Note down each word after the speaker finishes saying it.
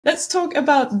Let's talk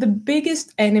about the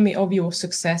biggest enemy of your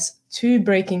success to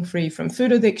breaking free from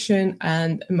food addiction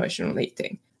and emotional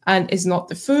eating. And it's not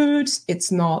the foods,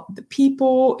 it's not the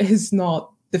people, it's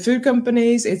not the food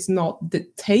companies, it's not the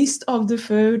taste of the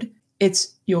food,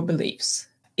 it's your beliefs.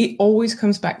 It always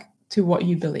comes back to what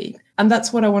you believe. And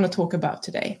that's what I want to talk about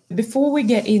today. Before we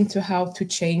get into how to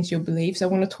change your beliefs, I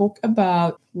want to talk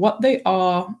about what they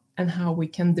are and how we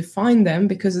can define them,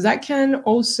 because that can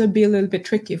also be a little bit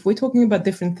tricky. If we're talking about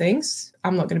different things,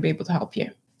 I'm not going to be able to help you.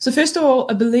 So first of all,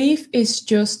 a belief is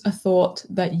just a thought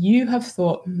that you have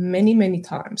thought many, many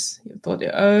times. You've thought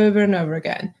it over and over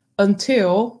again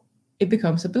until it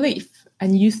becomes a belief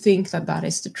and you think that that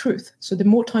is the truth. So the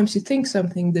more times you think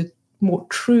something, the more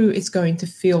true it's going to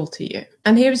feel to you.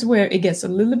 And here's where it gets a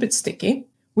little bit sticky.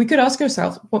 We could ask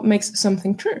ourselves, what makes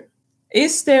something true?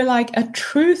 Is there like a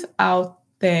truth out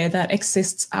there that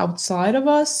exists outside of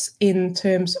us in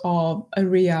terms of a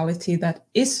reality that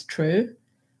is true?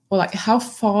 Or like, how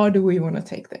far do we want to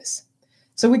take this?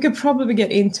 So we could probably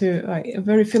get into like a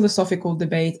very philosophical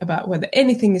debate about whether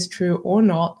anything is true or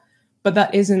not, but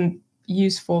that isn't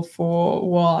useful for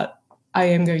what I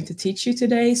am going to teach you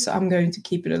today. So I'm going to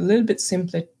keep it a little bit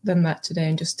simpler than that today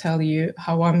and just tell you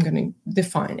how I'm going to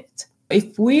define it.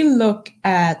 If we look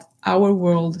at our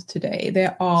world today,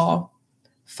 there are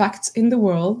facts in the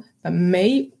world that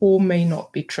may or may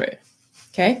not be true.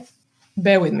 Okay?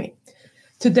 Bear with me.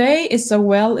 Today is a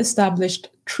well-established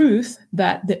truth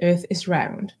that the earth is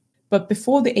round. But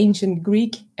before the ancient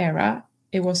Greek era,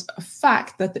 it was a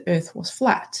fact that the earth was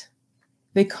flat.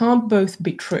 They can't both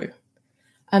be true.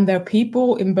 And there are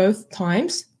people in both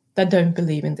times that don't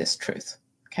believe in this truth.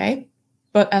 Okay?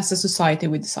 But as a society,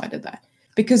 we decided that.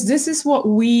 Because this is what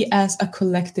we as a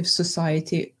collective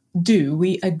society do.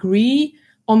 We agree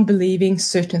on believing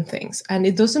certain things. And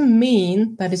it doesn't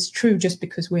mean that it's true just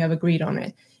because we have agreed on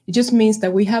it. It just means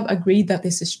that we have agreed that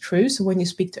this is true. So when you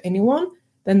speak to anyone,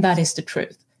 then that is the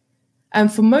truth.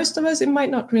 And for most of us, it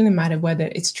might not really matter whether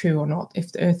it's true or not,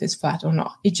 if the earth is flat or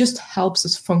not. It just helps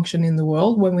us function in the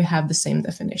world when we have the same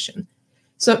definition.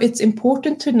 So it's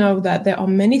important to know that there are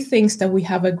many things that we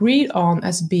have agreed on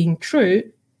as being true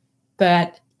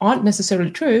that aren't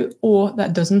necessarily true or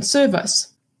that doesn't serve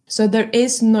us. So there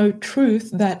is no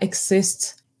truth that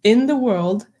exists in the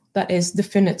world that is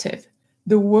definitive.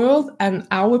 The world and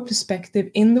our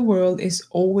perspective in the world is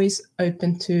always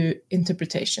open to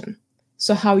interpretation.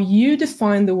 So how you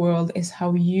define the world is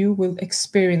how you will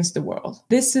experience the world.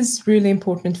 This is really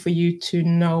important for you to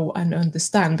know and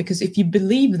understand, because if you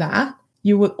believe that,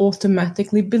 you will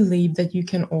automatically believe that you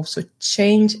can also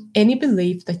change any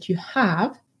belief that you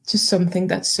have to something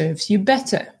that serves you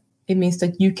better. It means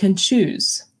that you can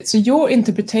choose. So your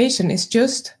interpretation is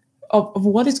just of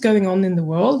what is going on in the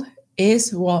world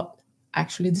is what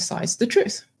actually decides the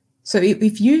truth. So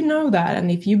if you know that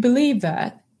and if you believe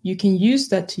that, you can use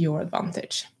that to your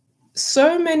advantage.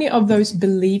 So many of those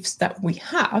beliefs that we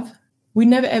have, we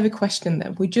never ever question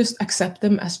them. We just accept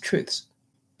them as truths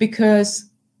because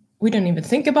we don't even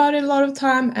think about it a lot of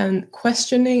time, and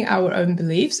questioning our own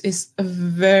beliefs is a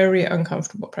very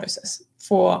uncomfortable process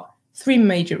for three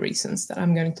major reasons that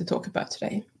I'm going to talk about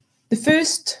today. The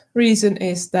first reason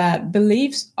is that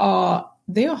beliefs are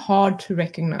hard to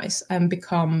recognize and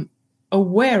become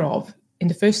aware of in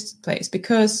the first place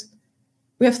because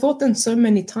we have thought them so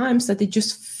many times that they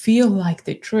just feel like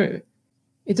they're true.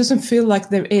 It doesn't feel like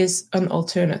there is an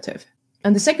alternative.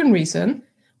 And the second reason,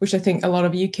 which I think a lot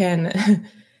of you can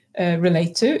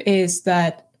relate to, is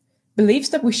that beliefs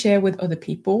that we share with other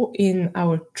people in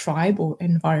our tribe or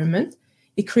environment,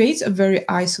 it creates a very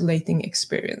isolating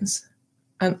experience.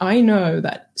 And I know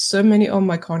that so many of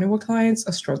my carnivore clients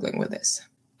are struggling with this.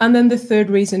 And then the third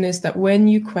reason is that when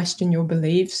you question your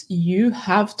beliefs, you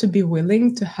have to be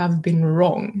willing to have been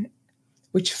wrong,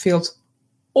 which feels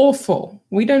awful.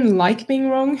 We don't like being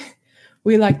wrong.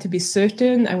 We like to be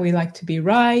certain and we like to be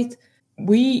right.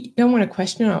 We don't want to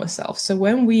question ourselves. So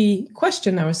when we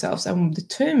question ourselves and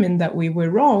determine that we were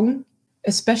wrong,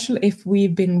 especially if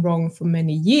we've been wrong for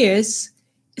many years,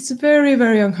 it's very,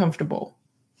 very uncomfortable.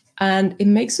 And it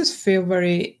makes us feel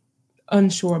very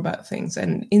unsure about things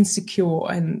and insecure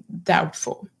and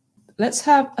doubtful. Let's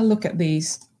have a look at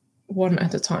these one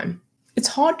at a time. It's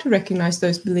hard to recognize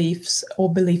those beliefs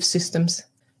or belief systems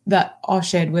that are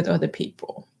shared with other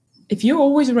people. If you're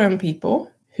always around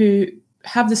people who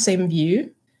have the same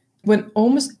view, when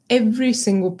almost every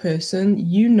single person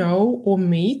you know or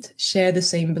meet share the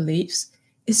same beliefs,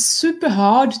 it's super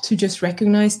hard to just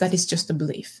recognize that it's just a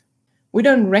belief. We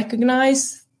don't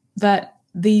recognize that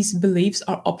these beliefs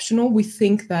are optional. We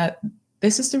think that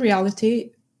this is the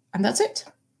reality and that's it.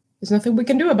 There's nothing we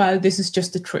can do about it. This is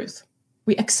just the truth.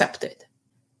 We accept it.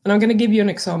 And I'm going to give you an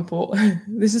example.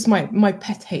 This is my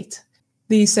pet hate.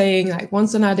 The saying, like,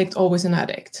 once an addict, always an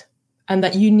addict. And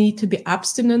that you need to be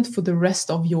abstinent for the rest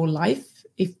of your life.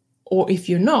 If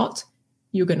you're not,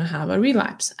 you're going to have a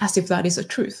relapse, as if that is a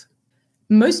truth.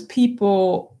 Most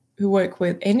people who work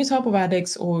with any type of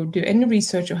addicts or do any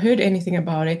research or heard anything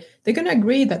about it, they're going to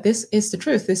agree that this is the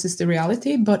truth, this is the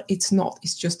reality, but it's not.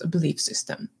 It's just a belief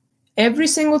system. Every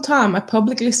single time I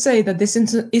publicly say that this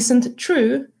isn't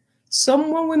true,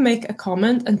 someone will make a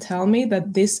comment and tell me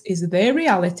that this is their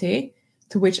reality,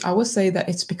 to which I will say that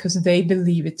it's because they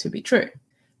believe it to be true.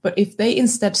 But if they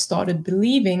instead started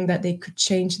believing that they could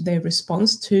change their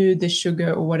response to the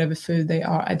sugar or whatever food they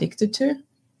are addicted to,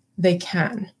 they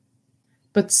can.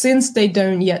 But since they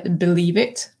don't yet believe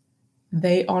it,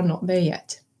 they are not there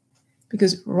yet.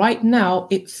 Because right now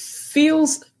it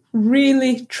feels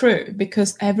really true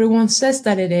because everyone says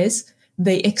that it is.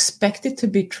 They expect it to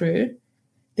be true.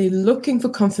 They're looking for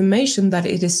confirmation that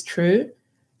it is true.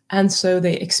 And so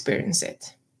they experience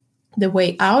it. The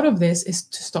way out of this is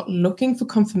to start looking for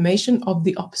confirmation of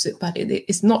the opposite, that it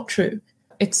is not true.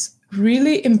 It's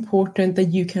really important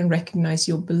that you can recognize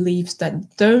your beliefs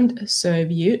that don't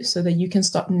serve you so that you can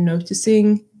start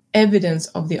noticing evidence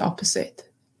of the opposite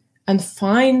and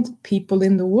find people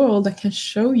in the world that can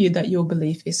show you that your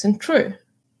belief isn't true.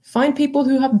 Find people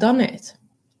who have done it.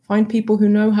 Find people who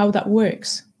know how that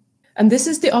works. And this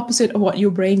is the opposite of what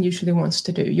your brain usually wants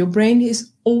to do. Your brain is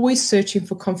always searching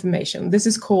for confirmation. This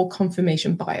is called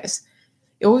confirmation bias.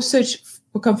 It always searches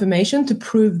for confirmation to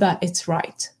prove that it's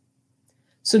right.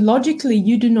 So logically,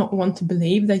 you do not want to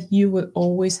believe that you will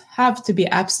always have to be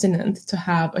abstinent to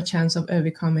have a chance of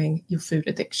overcoming your food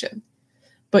addiction.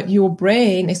 But your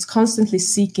brain is constantly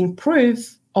seeking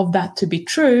proof of that to be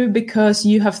true because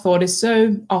you have thought it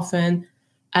so often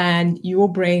and your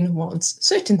brain wants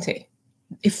certainty.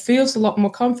 It feels a lot more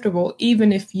comfortable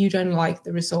even if you don't like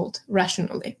the result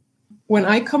rationally. When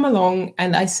I come along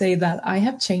and I say that I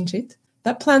have changed it,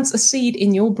 that plants a seed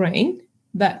in your brain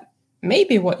that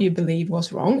maybe what you believe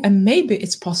was wrong, and maybe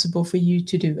it's possible for you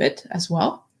to do it as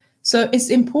well. So it's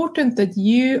important that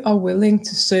you are willing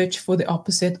to search for the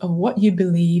opposite of what you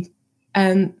believe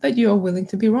and that you are willing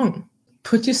to be wrong.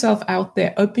 Put yourself out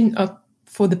there, open up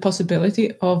for the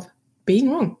possibility of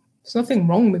being wrong. There's nothing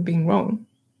wrong with being wrong.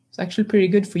 It's actually pretty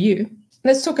good for you.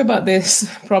 Let's talk about this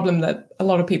problem that a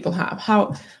lot of people have,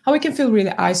 how it can feel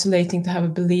really isolating to have a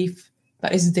belief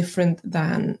that is different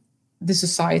than the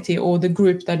society or the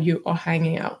group that you are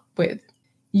hanging out with.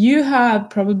 You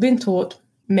have probably been taught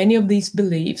many of these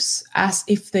beliefs as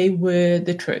if they were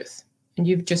the truth, and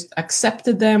you've just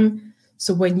accepted them.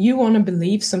 So when you want to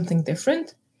believe something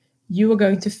different, you are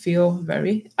going to feel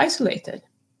very isolated.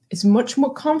 It's much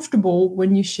more comfortable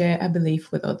when you share a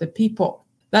belief with other people.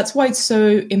 That's why it's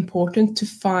so important to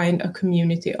find a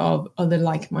community of other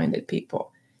like-minded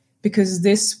people, because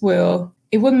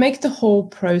it will make the whole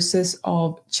process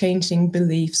of changing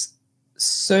beliefs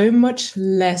so much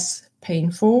less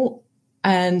painful,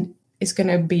 and it's going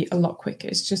to be a lot quicker.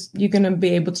 It's just, you're going to be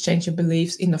able to change your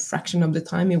beliefs in a fraction of the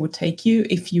time it would take you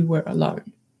if you were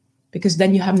alone, because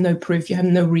then you have no proof, you have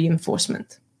no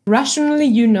reinforcement. Rationally,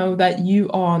 you know that you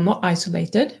are not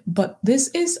isolated, but this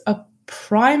is a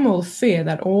primal fear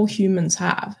that all humans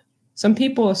have. Some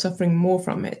people are suffering more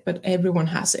from it, but everyone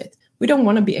has it. We don't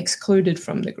want to be excluded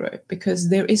from the group because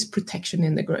there is protection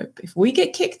in the group. If we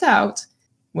get kicked out,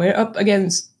 we're up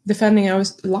against defending our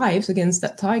lives against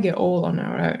that tiger all on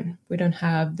our own. We don't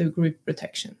have the group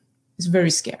protection. It's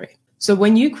very scary. So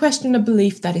when you question a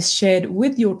belief that is shared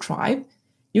with your tribe,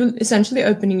 you're essentially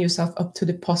opening yourself up to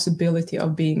the possibility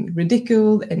of being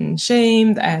ridiculed and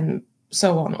shamed and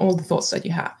so on, all the thoughts that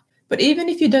you have. But even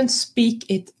if you don't speak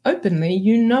it openly,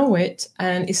 you know it,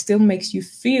 and it still makes you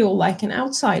feel like an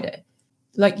outsider,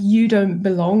 like you don't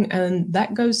belong, and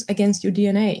that goes against your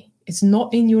DNA. It's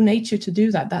not in your nature to do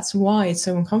that. That's why it's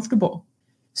so uncomfortable.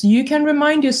 So you can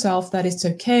remind yourself that it's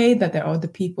okay, that there are other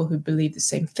people who believe the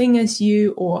same thing as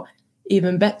you, or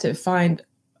even better, find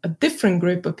a different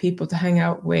group of people to hang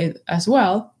out with as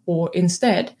well, or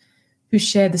instead, who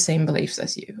share the same beliefs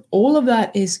as you. All of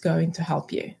that is going to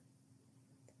help you.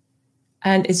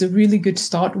 And it's a really good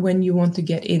start when you want to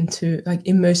get into like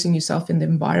immersing yourself in the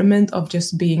environment of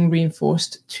just being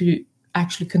reinforced to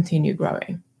actually continue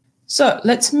growing. So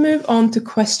let's move on to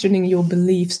questioning your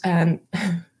beliefs and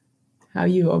how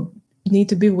you need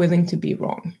to be willing to be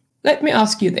wrong. Let me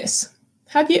ask you this.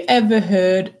 Have you ever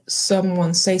heard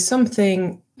someone say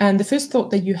something and the first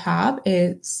thought that you have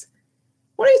is,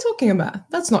 what are you talking about?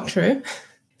 That's not true.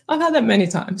 I've had that many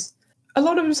times. A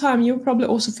lot of the time you'll probably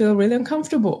also feel really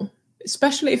uncomfortable,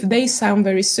 especially if they sound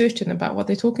very certain about what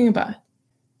they're talking about.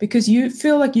 because you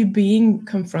feel like you're being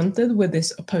confronted with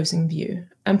this opposing view.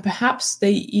 And perhaps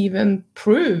they even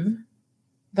prove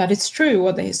that it's true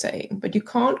what they're saying, but you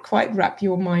can't quite wrap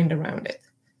your mind around it.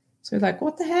 So you're like,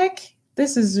 what the heck?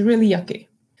 This is really yucky.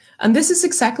 And this is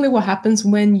exactly what happens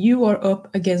when you are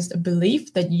up against a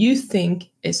belief that you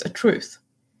think is a truth.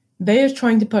 They are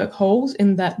trying to poke holes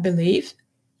in that belief,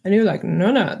 and you're like,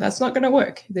 no, that's not going to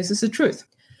work. This is the truth.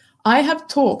 I have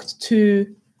talked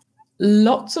to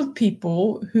lots of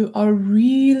people who are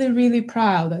really, really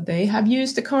proud that they have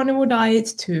used the carnivore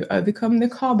diet to overcome the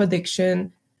carb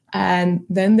addiction. And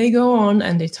then they go on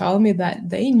and they tell me that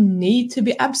they need to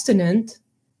be abstinent.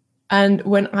 And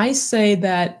when I say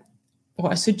that,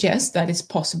 or I suggest that it's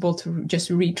possible to just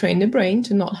retrain the brain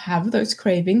to not have those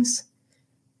cravings,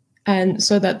 and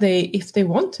so that they, if they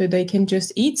want to, they can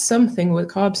just eat something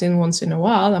with carbs in once in a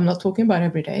while. I'm not talking about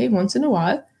every day, once in a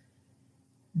while.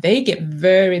 They get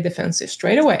very defensive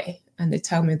straight away. And they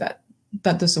tell me that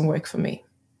that doesn't work for me.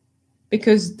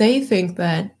 Because they think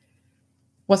that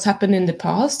what's happened in the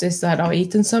past is that I've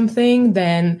eaten something,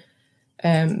 then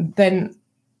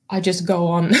I just go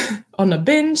on on a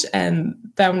binge and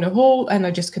down the hole, and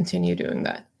I just continue doing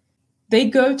that. They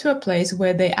go to a place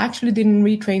where they actually didn't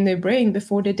retrain their brain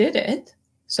before they did it.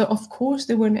 So of course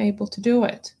they weren't able to do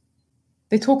it.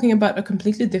 They're talking about a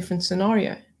completely different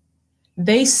scenario.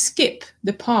 They skip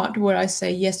the part where I say,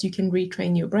 yes, you can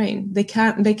retrain your brain. They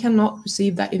cannot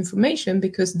receive that information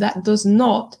because that does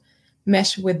not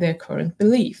mesh with their current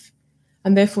belief.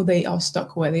 And therefore they are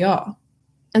stuck where they are.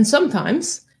 And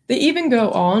sometimes they even go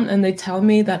on and they tell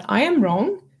me that I am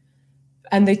wrong.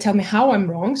 And they tell me how I'm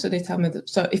wrong. So they tell me that,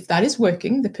 so if that is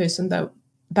working, the person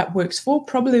that works for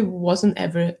probably wasn't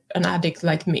ever an addict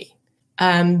like me.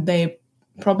 And they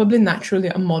probably naturally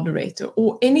a moderator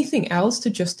or anything else to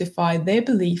justify their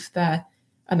belief that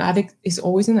an addict is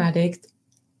always an addict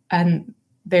and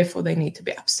therefore they need to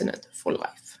be abstinent for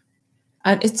life.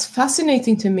 And it's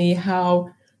fascinating to me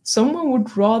how someone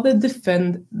would rather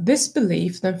defend this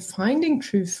belief than finding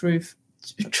true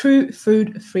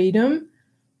food freedom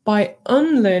by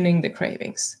unlearning the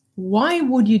cravings. Why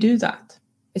would you do that?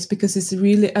 It's because it's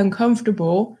really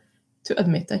uncomfortable to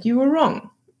admit that you were wrong.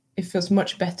 It feels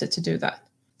much better to do that.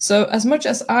 So as much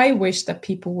as I wish that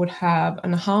people would have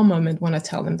an aha moment when I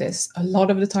tell them this, a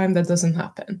lot of the time that doesn't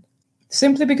happen.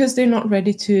 Simply because they're not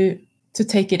ready to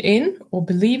take it in or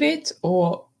believe it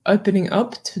or opening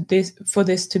up to this for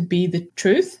this to be the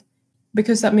truth,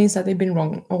 because that means that they've been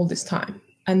wrong all this time.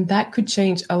 And that could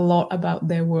change a lot about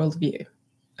their worldview.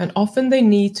 And often they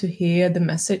need to hear the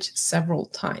message several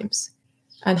times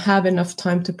and have enough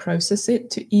time to process it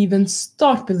to even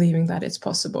start believing that it's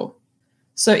possible.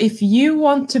 So if you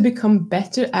want to become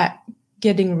better at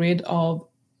getting rid of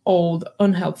old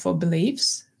unhelpful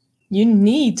beliefs, you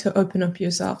need to open up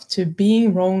yourself to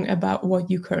being wrong about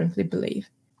what you currently believe.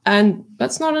 And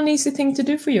that's not an easy thing to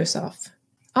do for yourself.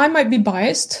 I might be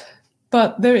biased,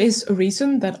 but there is a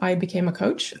reason that I became a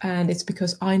coach, and it's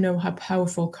because I know how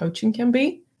powerful coaching can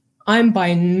be. I'm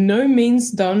by no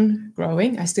means done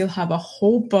growing. I still have a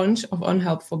whole bunch of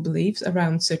unhelpful beliefs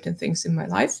around certain things in my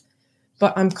life,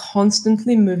 but I'm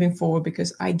constantly moving forward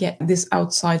because I get this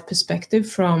outside perspective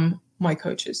from my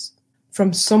coaches,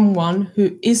 from someone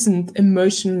who isn't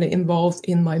emotionally involved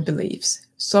in my beliefs,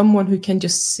 someone who can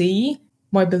just see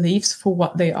my beliefs for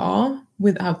what they are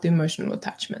without the emotional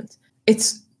attachment.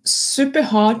 It's super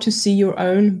hard to see your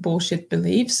own bullshit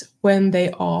beliefs when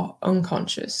they are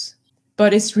unconscious.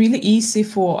 But it's really easy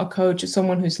for a coach or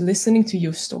someone who's listening to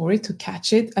your story to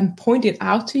catch it and point it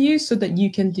out to you so that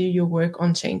you can do your work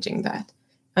on changing that.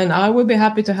 And I will be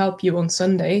happy to help you on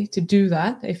Sunday to do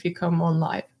that if you come on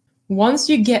live. Once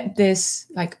you get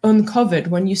this uncovered,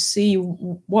 when you see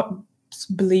what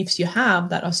beliefs you have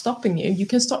that are stopping you, you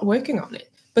can start working on it.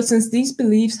 But since these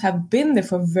beliefs have been there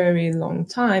for a very long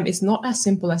time, it's not as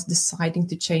simple as deciding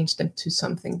to change them to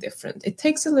something different. It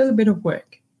takes a little bit of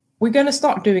work. We're going to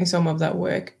start doing some of that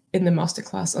work in the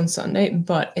masterclass on Sunday,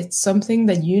 but it's something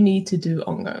that you need to do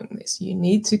ongoing. You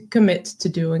need to commit to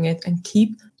doing it and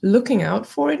keep looking out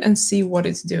for it and see what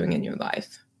it's doing in your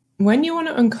life. When you want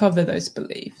to uncover those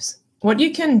beliefs, what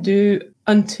you can do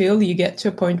until you get to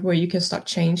a point where you can start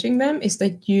changing them is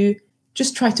that you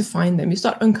just try to find them. You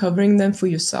start uncovering them for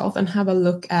yourself and have a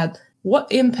look at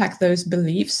what impact those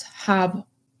beliefs have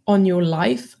on your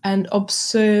life and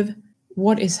observe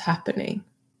what is happening.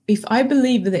 If I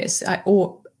believe this,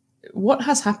 or what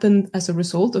has happened as a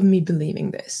result of me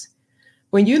believing this?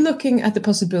 When you're looking at the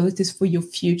possibilities for your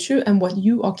future and what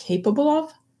you are capable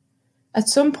of, at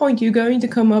some point you're going to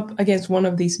come up against one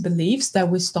of these beliefs that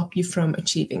will stop you from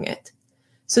achieving it.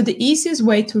 So the easiest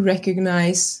way to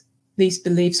recognize these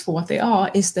beliefs for what they are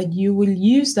is that you will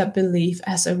use that belief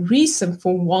as a reason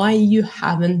for why you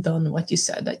haven't done what you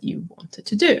said that you wanted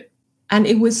to do. And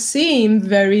it will seem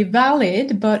very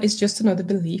valid, but it's just another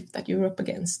belief that you're up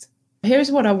against.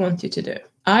 Here's what I want you to do.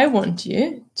 I want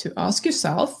you to ask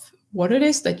yourself what it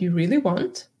is that you really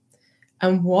want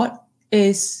and what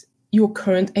is your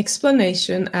current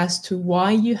explanation as to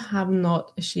why you have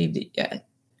not achieved it yet.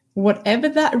 Whatever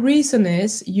that reason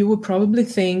is, you will probably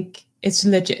think it's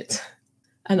legit.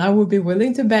 And I would be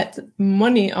willing to bet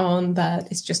money on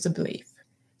that it's just a belief.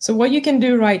 So what you can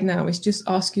do right now is just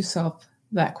ask yourself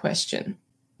that question.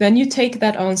 Then you take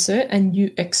that answer and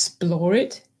you explore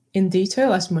it in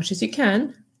detail as much as you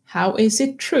can. How is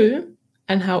it true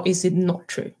and how is it not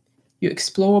true? You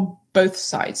explore both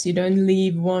sides. You don't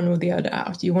leave one or the other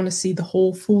out. You want to see the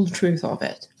whole full truth of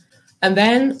it. And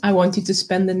then I want you to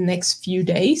spend the next few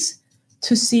days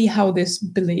to see how this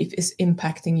belief is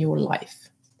impacting your life.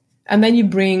 And then you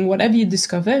bring whatever you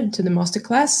discover to the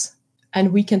masterclass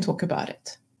and we can talk about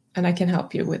it. And I can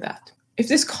help you with that. If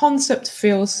this concept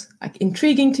feels like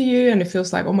intriguing to you and it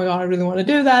feels like, oh my God, I really want to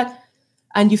do that,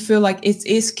 and you feel like it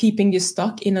is keeping you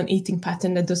stuck in an eating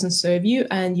pattern that doesn't serve you,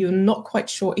 and you're not quite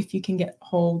sure if you can get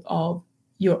hold of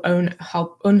your own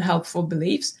unhelpful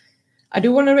beliefs, I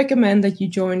do want to recommend that you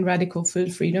join Radical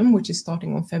Food Freedom, which is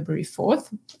starting on February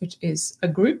 4th, which is a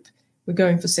group. We're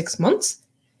going for 6 months.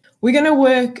 We're going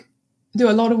to do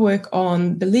a lot of work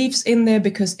on beliefs in there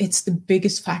because it's the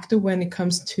biggest factor when it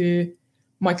comes to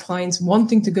my clients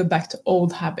wanting to go back to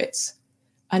old habits.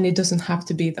 And it doesn't have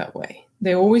to be that way.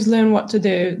 They always learn what to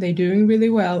do. They're doing really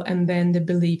well. And then the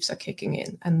beliefs are kicking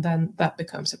in. And then that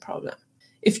becomes a problem.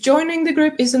 If joining the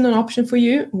group isn't an option for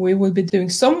you, we will be doing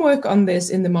some work on this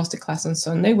in the masterclass on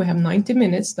Sunday. We have 90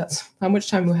 minutes. That's how much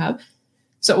time we have.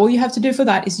 So all you have to do for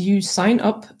that is you sign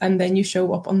up and then you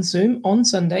show up on Zoom on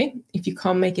Sunday. If you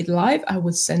can't make it live, I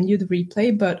will send you the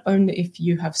replay, but only if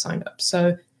you have signed up.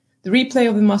 So the replay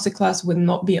of the masterclass will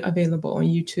not be available on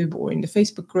YouTube or in the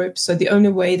Facebook group. So the only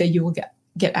way that you will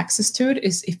get access to it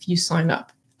is if you sign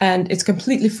up. And it's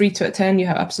completely free to attend. You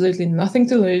have absolutely nothing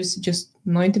to lose, just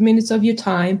 90 minutes of your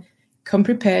time. Come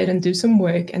prepared and do some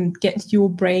work and get your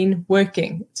brain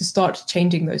working to start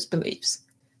changing those beliefs.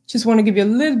 Just want to give you a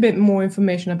little bit more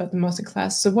information about the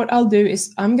masterclass. So what I'll do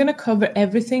is I'm going to cover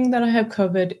everything that I have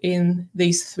covered in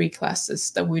these 3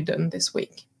 classes that we've done this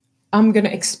week. I'm going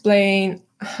to explain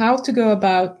how to go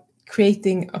about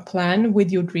creating a plan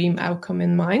with your dream outcome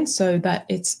in mind so that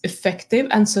it's effective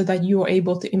and so that you're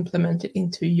able to implement it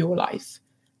into your life,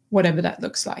 whatever that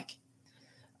looks like.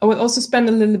 I will also spend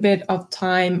a little bit of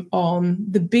time on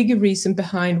the bigger reason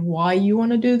behind why you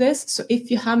want to do this. So if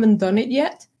you haven't done it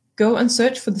yet, go and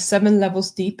search for the 7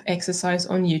 levels deep exercise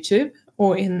on YouTube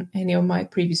or in any of my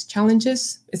previous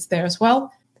challenges. It's there as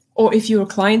well. Or if you're a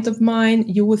client of mine,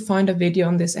 you will find a video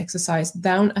on this exercise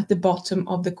down at the bottom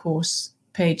of the course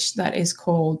page that is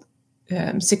called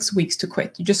 6 Weeks to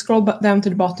Quit. You just scroll down to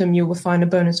the bottom, you will find a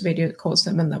bonus video called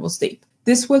 7 Levels Deep.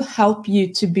 This will help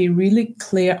you to be really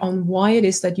clear on why it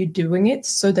is that you're doing it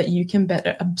so that you can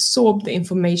better absorb the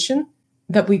information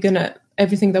that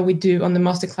everything that we do on the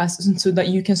masterclasses, and so that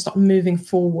you can start moving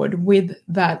forward with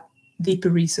that deeper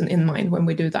reason in mind when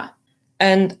we do that.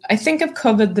 And I think I've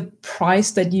covered the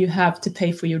price that you have to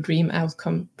pay for your dream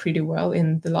outcome pretty well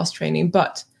in the last training,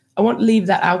 but I won't leave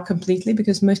that out completely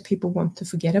because most people want to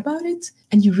forget about it.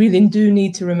 And you really do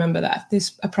need to remember that.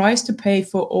 There's a price to pay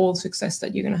for all success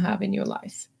that you're going to have in your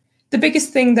life. The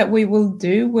biggest thing that we will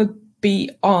do will be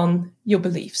on your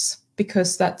beliefs,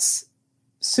 because that's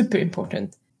super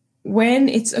important. When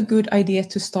it's a good idea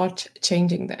to start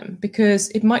changing them, because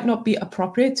it might not be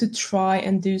appropriate to try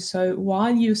and do so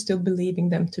while you're still believing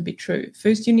them to be true.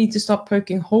 First, you need to start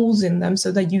poking holes in them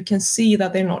so that you can see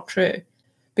that they're not true.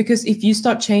 Because if you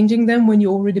start changing them when you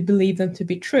already believe them to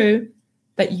be true,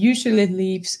 that usually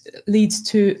leads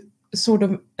to sort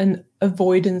of an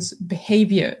avoidance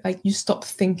behavior. Like you stop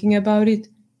thinking about it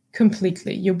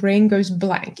completely. Your brain goes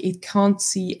blank. It can't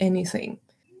see anything.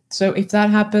 So if that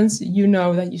happens, you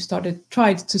know that you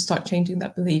tried to start changing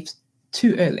that belief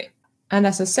too early. And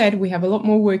as I said, we have a lot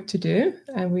more work to do,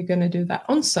 and we're going to do that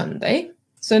on Sunday.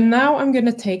 So now I'm going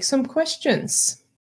to take some questions.